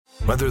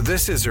Whether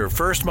this is her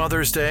first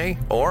Mother's Day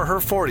or her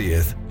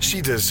 40th, she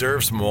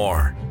deserves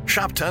more.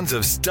 Shop tons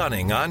of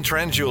stunning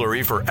on-trend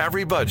jewelry for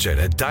every budget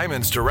at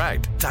Diamonds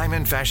Direct.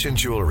 Diamond fashion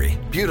jewelry,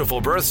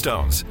 beautiful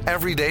birthstones,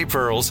 everyday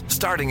pearls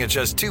starting at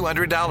just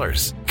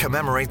 $200.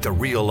 Commemorate the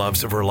real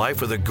loves of her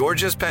life with a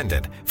gorgeous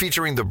pendant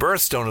featuring the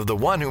birthstone of the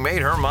one who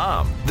made her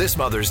mom. This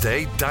Mother's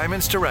Day,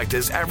 Diamonds Direct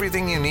is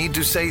everything you need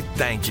to say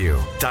thank you.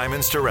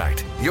 Diamonds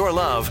Direct. Your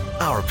love,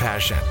 our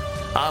passion.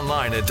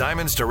 Online at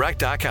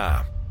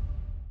diamondsdirect.com.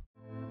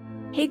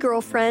 Hey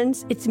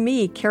girlfriends, it's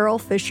me, Carol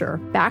Fisher,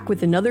 back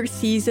with another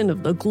season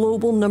of the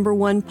global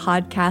 #1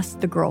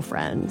 podcast, The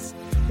Girlfriends.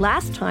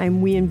 Last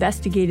time, we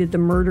investigated the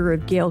murder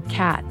of Gail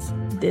Katz.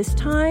 This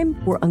time,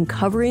 we're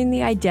uncovering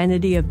the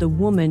identity of the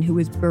woman who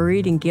was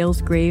buried in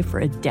Gail's grave for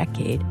a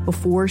decade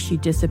before she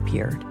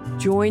disappeared.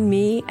 Join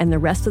me and the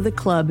rest of the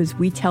club as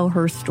we tell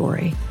her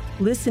story.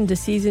 Listen to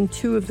Season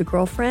 2 of The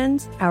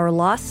Girlfriends, Our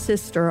Lost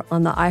Sister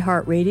on the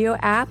iHeartRadio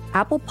app,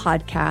 Apple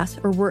Podcasts,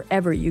 or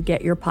wherever you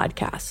get your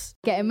podcasts.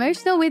 Get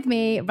emotional with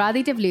me,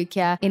 Radhi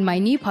Devlukia, in my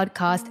new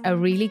podcast, A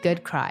Really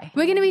Good Cry.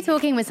 We're going to be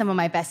talking with some of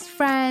my best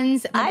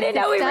friends. I didn't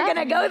know we were going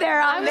to go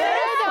there on this.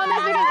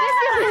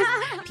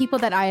 People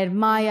that I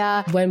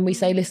admire. When we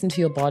say listen to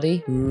your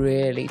body,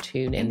 really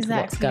tune into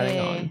what's going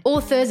on.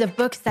 Authors of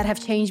books that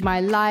have changed my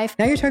life.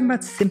 Now you're talking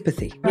about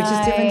sympathy, which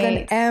is different than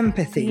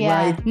empathy,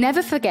 right?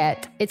 Never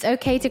forget, it's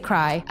okay to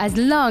cry as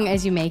long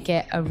as you make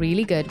it a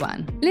really good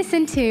one.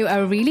 Listen to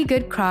A Really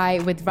Good Cry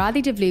with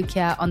Radhi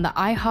Devlukia on the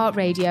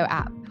iHeartRadio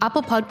app,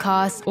 Apple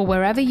Podcasts, or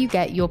wherever you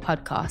get your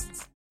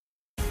podcasts.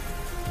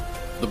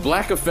 The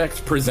Black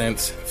Effect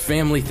presents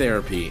Family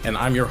Therapy, and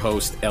I'm your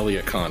host,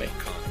 Elliot Connie.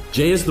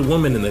 Jay is the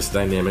woman in this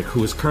dynamic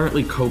who is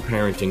currently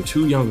co-parenting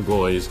 2 young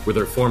boys with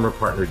her former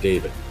partner,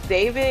 David.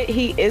 David,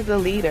 he is a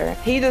leader.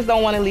 He just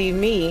don't want to leave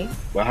me.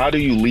 But how do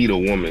you lead a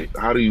woman?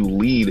 How do you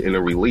lead in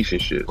a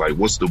relationship? Like,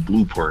 what's the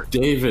blueprint?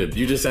 David,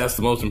 you just asked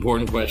the most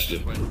important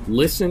question.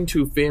 Listen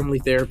to Family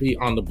Therapy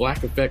on the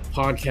Black Effect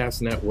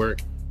Podcast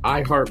Network,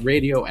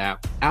 iHeartRadio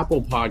app,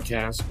 Apple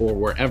Podcasts, or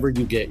wherever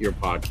you get your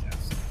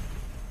podcasts.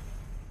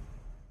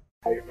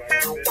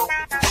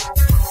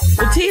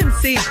 Well,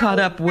 TMZ caught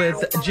up with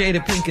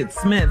Jada Pinkett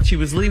Smith. She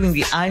was leaving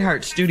the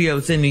iHeart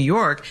studios in New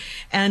York,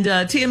 and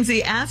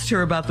TMZ asked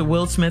her about the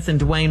Will Smith and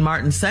Dwayne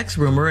Martin sex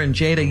rumor, and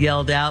Jada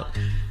yelled out,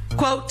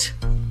 quote,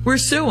 "We're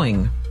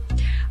suing."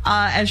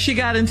 As she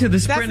got into the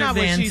Sprinter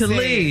van to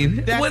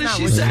leave. What did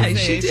she say?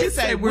 She did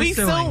say we're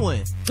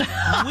suing.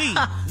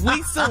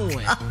 We suing.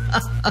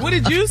 What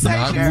did you say?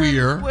 Not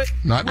we're.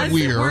 Not I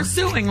we're. Said we're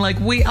suing like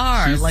we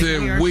are. She like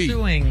said we are we.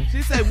 Suing.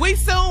 She said we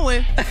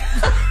suing.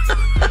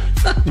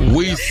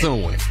 We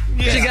suing.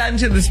 Yeah. She got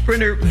into the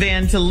Sprinter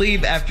van to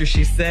leave after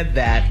she said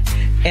that.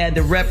 And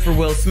the rep for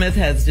Will Smith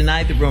has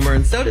denied the rumor,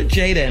 and so did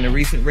Jada in a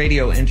recent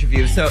radio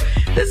interview. So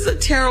this is a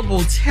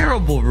terrible,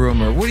 terrible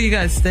rumor. What do you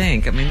guys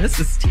think? I mean, this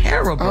is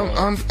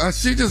terrible.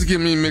 She just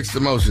give me mixed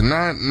emotion.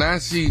 Now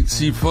she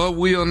for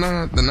Will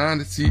now. The now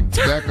that she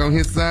back on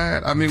his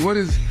side. I mean, what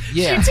is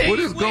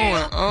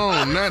going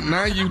on?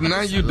 Now you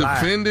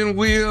defending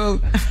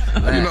Will.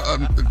 You know,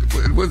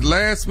 it was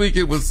last week.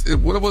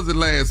 What was it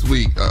last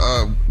week?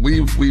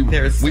 We've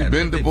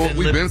been divorced.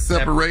 We've been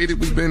separated.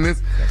 We've been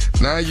this.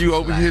 Now you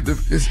over here.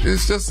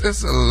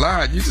 It's a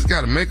lot. You just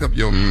got to make up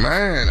your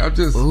mind.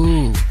 This is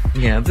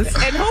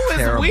and who is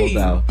terrible, we?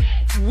 Though.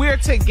 We're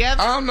together.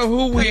 I don't know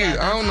who we is.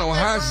 I don't know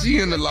how she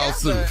in the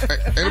lawsuit.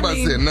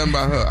 Everybody said nothing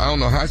about her. I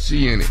don't know how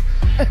she in it.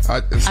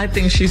 I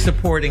think she's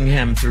supporting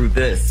him through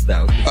this,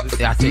 though.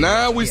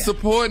 Now we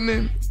supporting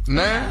him.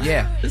 Now,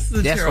 this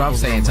is that's what I'm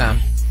saying, Tom.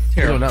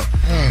 You don't know.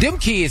 Them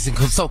kids are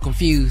so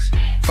confused.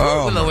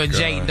 Willow and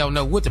Jaden don't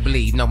know what to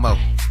believe no more.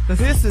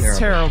 This is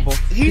terrible.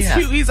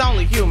 He's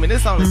only human.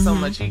 There's only so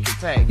much he can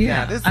take.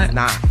 Yeah, this is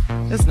not.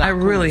 It's not. I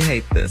really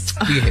hate this.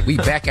 We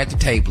back at the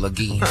table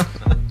again.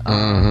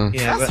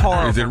 Yeah, that's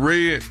horrible. Is it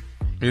red?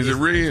 Is it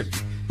red?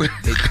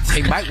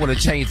 They might want to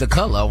change the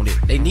color on it.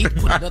 They need to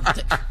put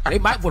another. They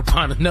might want to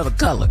find another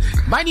color.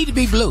 Might need to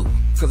be blue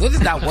because it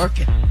is not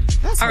working.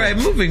 All right,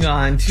 moving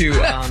on to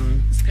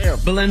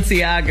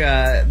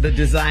Balenciaga, the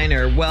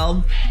designer.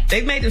 Well,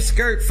 they made a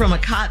skirt from a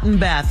cotton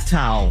bath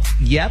towel.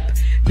 Yep.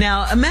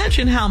 Now,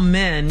 imagine how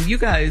men, you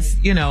guys,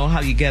 you know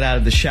how you get out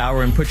of the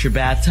shower and put your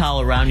bath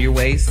towel around your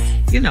waist.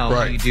 You know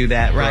how you do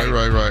that, right?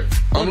 Right.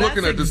 I'm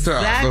looking at this towel.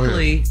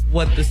 Exactly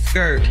what the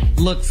skirt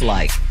looks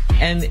like.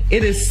 And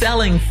it is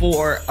selling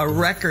for a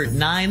record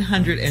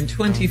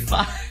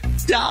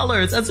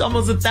 $925. That's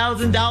almost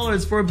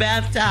 $1,000 for a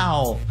bath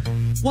towel.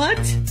 What?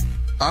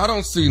 I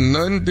don't see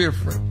nothing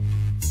different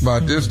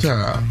about this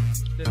towel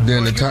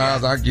than the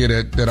towels I get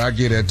at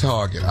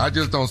Target. I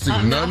just don't see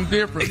nothing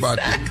different about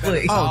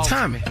this. Oh,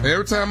 Tommy.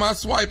 Every time I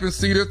swipe and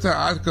see this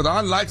towel, because I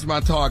like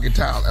my Target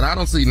towel, and I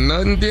don't see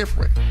nothing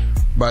different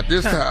about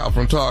this towel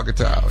from Target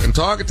towel. And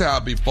Target towel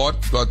be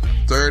 $30,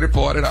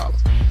 $40.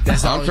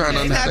 That's I'm trying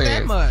to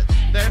understand. Not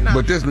that much.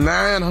 But this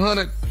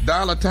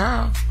 $900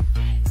 towel,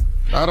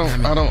 I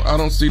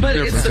don't see the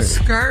difference. But it's a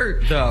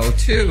skirt though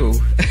too,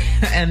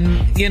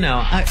 and you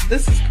know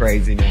this is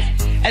craziness.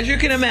 As you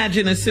can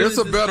imagine, as soon it's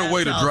a better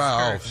way to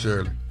dry off,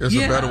 Shirley. It's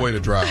a better way to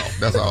dry off.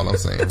 That's all I'm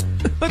saying.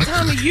 But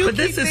Tommy, but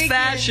this is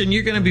fashion.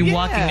 You're going to be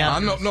walking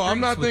out. I know. No, I'm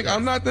not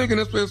thinking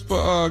it's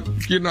for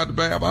getting out the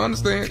bath. I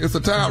understand. It's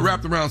a towel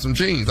wrapped around some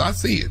jeans. I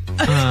see it.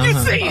 You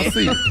see it. I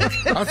see it.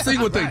 I see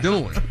what they're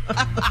doing.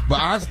 But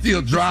I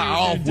still dry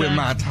off with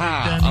my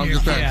towel. I'm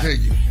just trying to tell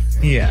you.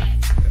 Yeah.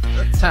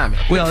 Tommy.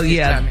 Well,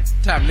 yeah.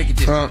 Tommy, look at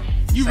this.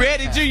 You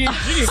ready, Junior?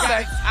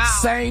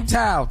 Same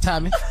towel,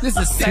 Tommy. This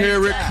is same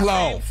terry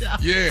towel.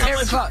 cloth. Yeah.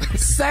 Terry cloth.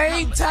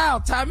 Same towel,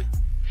 Tommy.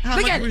 How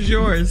much was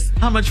yours?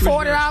 How much was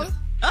 $40. yours?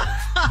 Where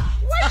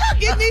y'all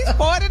getting these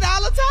 $40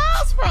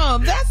 towels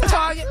from? That's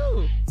Target.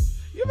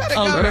 You better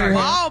go to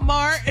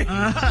Walmart.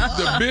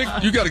 The big,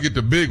 you got to get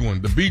the big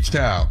one, the beach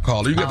towel,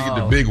 caller. You got to get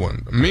the big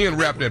one. Men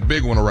wrap that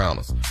big one around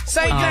us.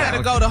 Say you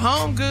gotta go to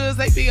Home Goods.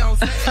 They be on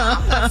sale.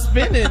 I'm not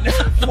spending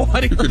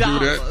 $40. You could do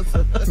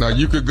that. Now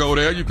you could go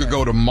there. You could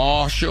go to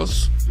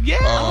Marshall's.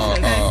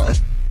 Yeah.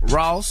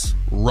 Ross.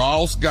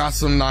 Ross got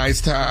some nice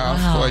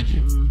towels for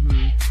you.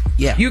 Mm-hmm.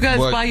 Yeah. You guys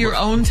buy your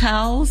own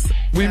towels?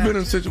 We've been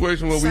in a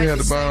situation where we had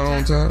to buy our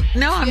own towels.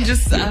 No, I'm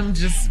just,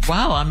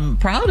 wow, I'm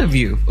proud of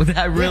you.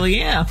 I really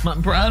am.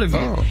 I'm proud of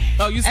you.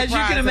 Oh, you as you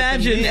can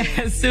imagine,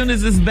 as soon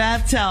as this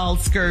bath towel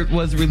skirt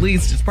was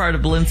released as part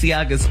of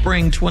Balenciaga's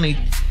Spring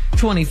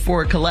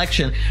 2024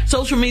 collection,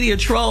 social media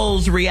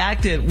trolls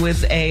reacted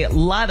with a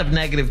lot of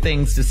negative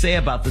things to say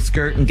about the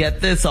skirt. And get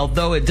this,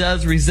 although it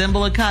does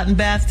resemble a cotton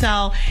bath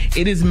towel,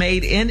 it is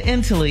made in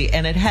Italy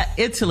and it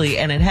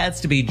has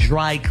to be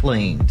dry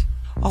cleaned.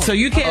 So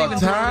you can't even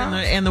throw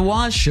it in the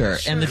washer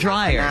and the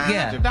dryer.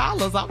 Yeah.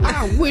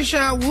 I wish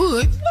I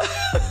would.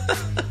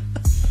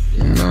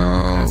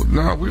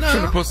 No, we're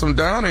gonna put some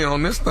down here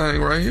on this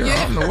thing right here.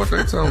 I don't know what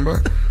they're talking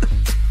about.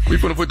 We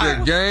finna put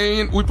that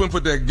gain. We finna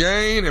put that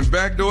gain and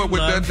backdoor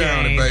with that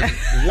down it, baby.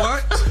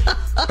 What?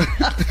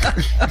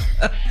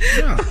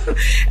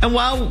 And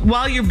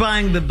while you're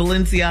buying the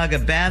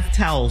Balenciaga bath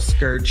towel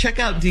skirt, check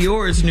out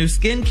Dior's new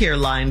skincare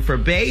line for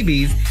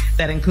babies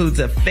that includes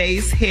a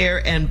face,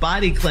 hair, and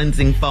body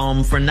cleansing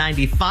foam for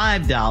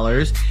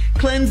 $95,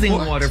 cleansing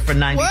water for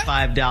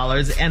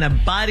 $95, and a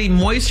body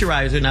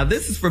moisturizer. Now,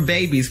 this is for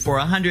babies for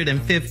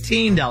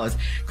 $115.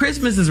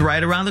 Christmas is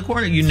right around the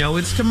corner. You know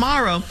it's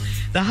tomorrow.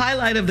 The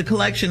highlight of the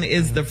collection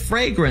is the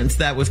fragrance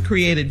that was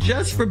created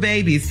just for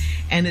babies,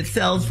 and it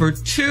sells for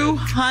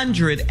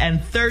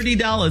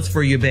 $230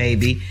 for your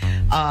baby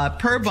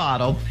per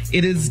bottle.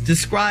 It is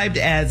described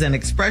as an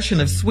expression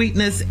of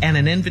sweetness and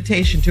an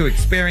invitation to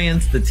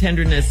experience the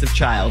tenderness of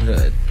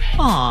childhood.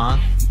 Aww.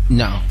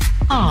 No.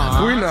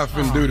 Aww. We're not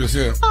finna do this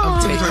here.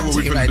 I'm telling you what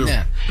we finna do.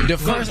 Now. The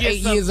first 8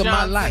 years of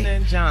my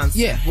life.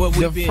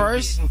 The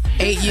first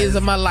 8 years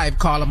of my life,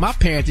 Carla, my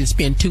parents didn't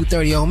spend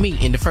 $230 on me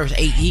in the first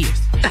 8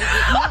 years.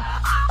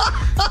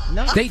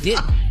 No. They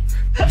didn't.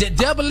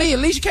 Deborah Lee,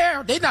 Alicia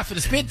Carroll, they not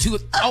finna spend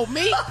on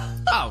me.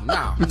 Oh, no.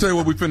 Let me tell you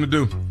what we finna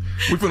do.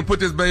 We finna put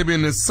this baby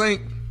in this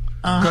sink.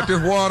 Cut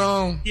this water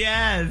on.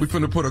 Yes. We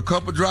finna put a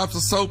couple drops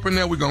of soap in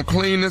there. We're gonna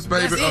clean this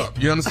baby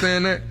up. You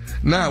understand that?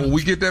 Now, when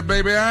we get that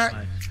baby out,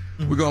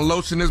 we're gonna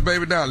lotion this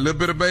baby down. A little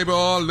bit of baby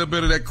oil, a little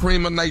bit of that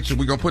cream of nature.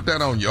 We're gonna put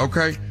that on you,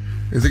 okay?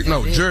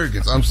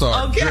 Jergens. I'm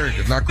sorry. Okay.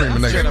 Jergens, not cream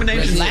of nature. Cream of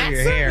nature for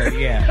your hair,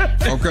 yeah.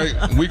 Okay,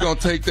 we're gonna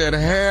take that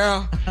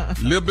hair, a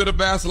little bit of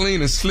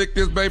Vaseline, and slick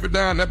this baby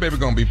down. That baby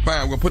gonna be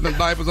fine. We're gonna put the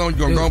diapers on.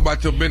 You're gonna go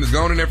about your business.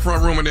 Go in that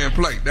front room and then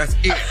play. That's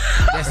it.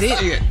 That's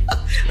it.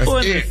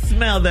 That's it.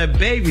 Smell that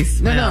baby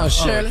smell. No,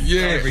 Shirley.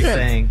 Yeah.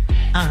 Everything.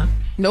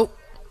 Nope.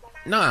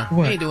 Nah,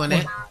 ain't doing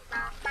that.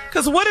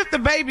 Cause what if the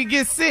baby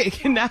gets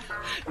sick? Now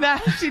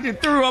she done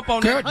threw up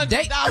on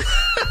 $100.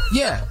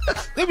 Yeah.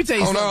 Let me tell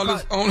you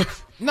something.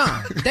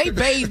 Nah, they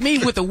bathed me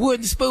with a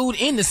wooden spoon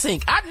in the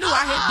sink. I knew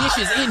I had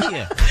dishes in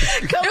here.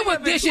 There were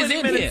dishes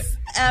in here.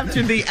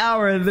 After the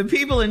hour, the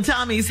people in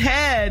Tommy's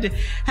head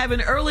have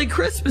an early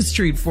Christmas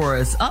treat for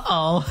us.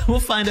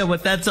 We'll find out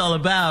what that's all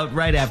about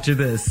right after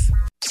this.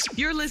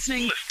 You're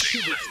listening to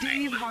the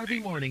Steve Harvey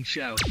Morning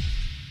Show.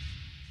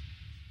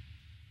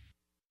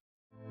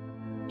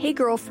 Hey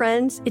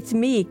girlfriends, it's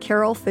me,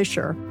 Carol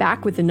Fisher,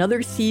 back with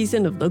another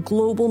season of the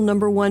global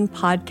 #1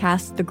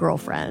 podcast, The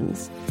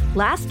Girlfriends.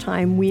 Last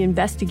time, we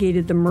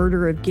investigated the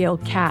murder of Gail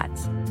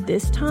Katz.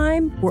 This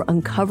time, we're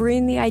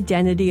uncovering the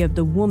identity of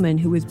the woman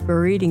who was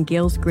buried in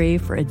Gail's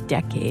grave for a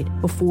decade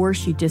before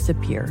she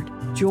disappeared.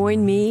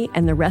 Join me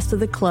and the rest of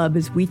the club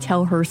as we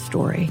tell her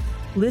story.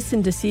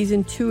 Listen to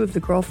Season 2 of The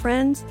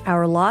Girlfriends,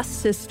 Our Lost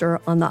Sister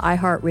on the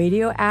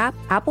iHeartRadio app,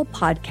 Apple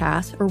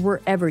Podcasts, or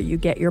wherever you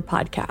get your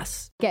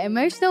podcasts. Get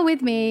emotional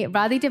with me,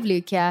 Radhi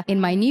Devlukia,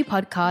 in my new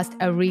podcast,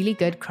 A Really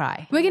Good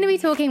Cry. We're going to be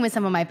talking with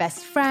some of my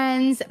best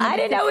friends. I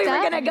didn't know we were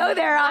going to go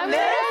there on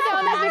this.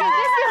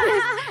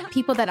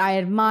 People that I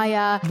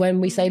admire.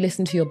 When we say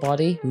listen to your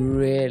body,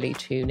 really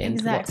tune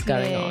into what's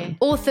going on.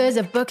 Authors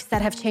of books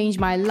that have changed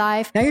my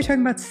life. Now you're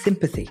talking about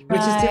sympathy, which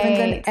is different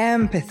than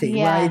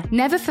empathy, right?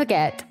 Never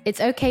forget,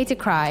 it's okay to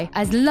cry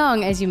as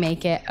long as you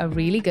make it a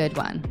really good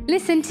one.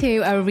 Listen to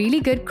A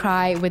Really Good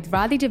Cry with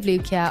Radhi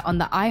Devlukia on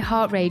the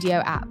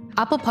iHeartRadio app,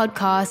 Apple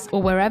Podcasts,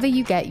 or wherever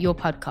you get your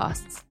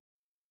podcasts.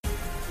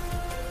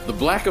 The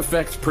Black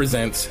Effect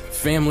presents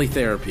Family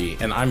Therapy,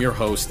 and I'm your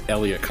host,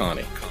 Elliot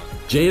Connie.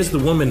 Jay is the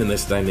woman in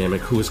this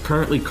dynamic who is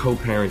currently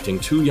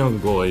co-parenting 2 young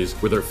boys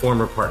with her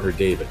former partner,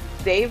 David.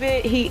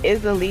 David, he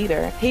is a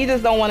leader. He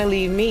just don't want to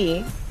leave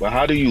me. But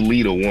how do you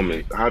lead a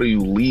woman? How do you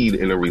lead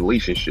in a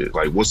relationship?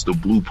 Like, what's the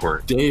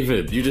blueprint?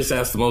 David, you just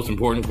asked the most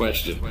important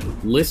question.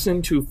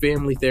 Listen to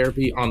Family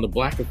Therapy on the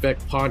Black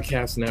Effect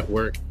Podcast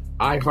Network,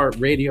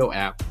 iHeartRadio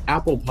app,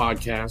 Apple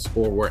Podcasts,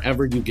 or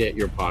wherever you get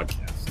your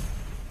podcasts.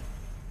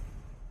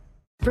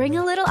 Bring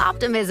a little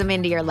optimism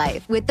into your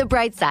life with The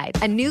Bright Side,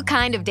 a new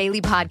kind of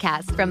daily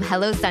podcast from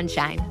Hello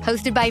Sunshine,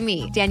 hosted by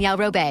me, Danielle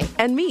Robay.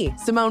 And me,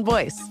 Simone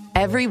Boyce.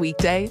 Every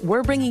weekday,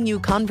 we're bringing you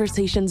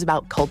conversations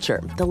about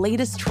culture, the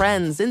latest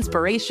trends,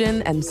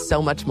 inspiration, and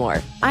so much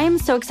more. I am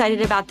so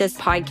excited about this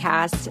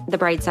podcast, The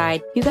Bright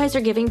Side. You guys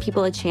are giving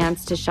people a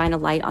chance to shine a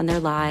light on their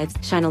lives,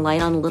 shine a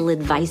light on a little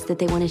advice that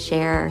they want to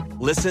share.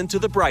 Listen to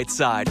The Bright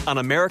Side on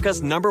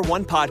America's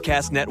 #1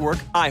 podcast network,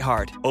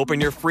 iHeart.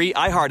 Open your free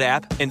iHeart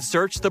app and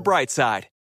search The Bright Side.